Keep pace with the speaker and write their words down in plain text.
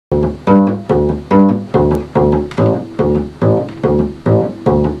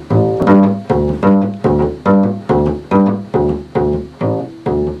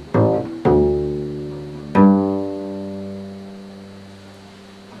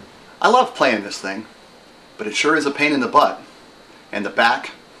I love playing this thing, but it sure is a pain in the butt, and the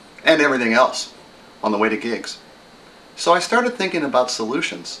back, and everything else on the way to gigs. So I started thinking about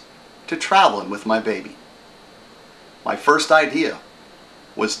solutions to traveling with my baby. My first idea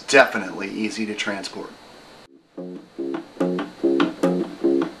was definitely easy to transport.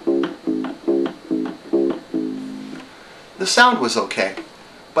 The sound was okay,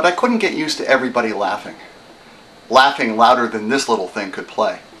 but I couldn't get used to everybody laughing. Laughing louder than this little thing could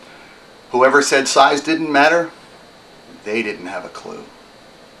play. Whoever said size didn't matter, they didn't have a clue.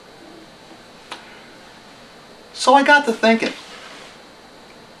 So I got to thinking,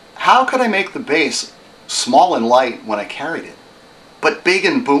 how could I make the bass small and light when I carried it, but big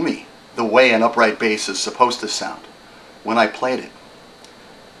and boomy the way an upright bass is supposed to sound when I played it?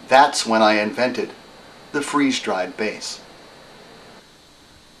 That's when I invented the freeze-dried bass.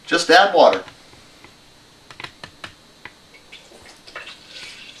 Just add water.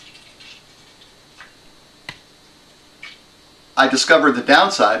 I discovered the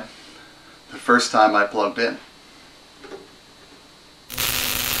downside the first time I plugged in.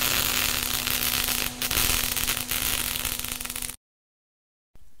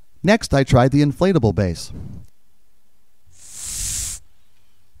 Next, I tried the inflatable bass.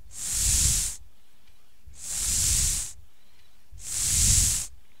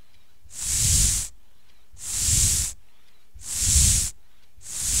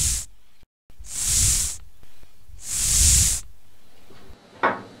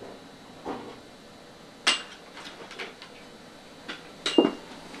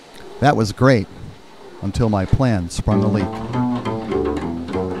 That was great, until my plan sprung a leak.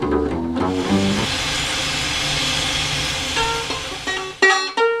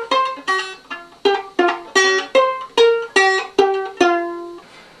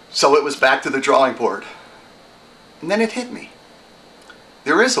 So it was back to the drawing board. And then it hit me.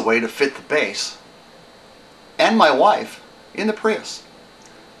 There is a way to fit the bass and my wife in the Prius.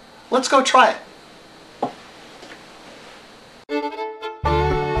 Let's go try it.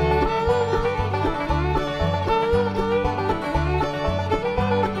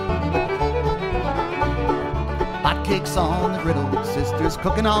 Hot cakes on the griddle, sisters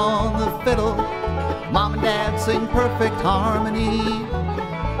cooking on the fiddle, mom and dad sing perfect harmony.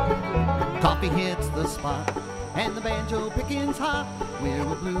 Coffee hits the spot, and the banjo picking's hot. We're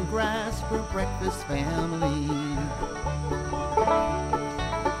a bluegrass for breakfast family.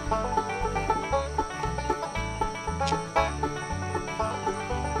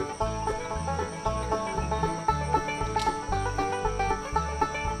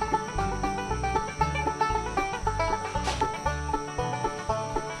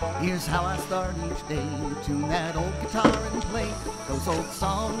 Here's how I start each day. Tune that old guitar and play those old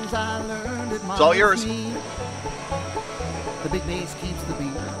songs I learned at It's all yours. me. The big bass keeps the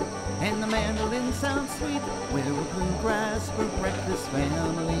beat, and the mandolin sounds sweet. We're a bluegrass for breakfast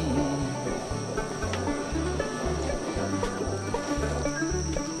family.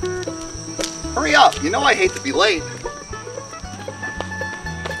 Hurry up, you know I hate to be late.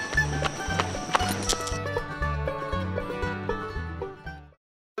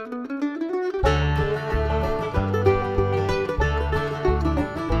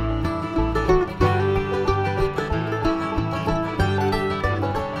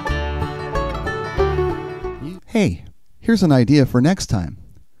 Hey, here's an idea for next time.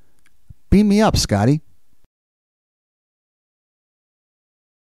 Beam me up, Scotty.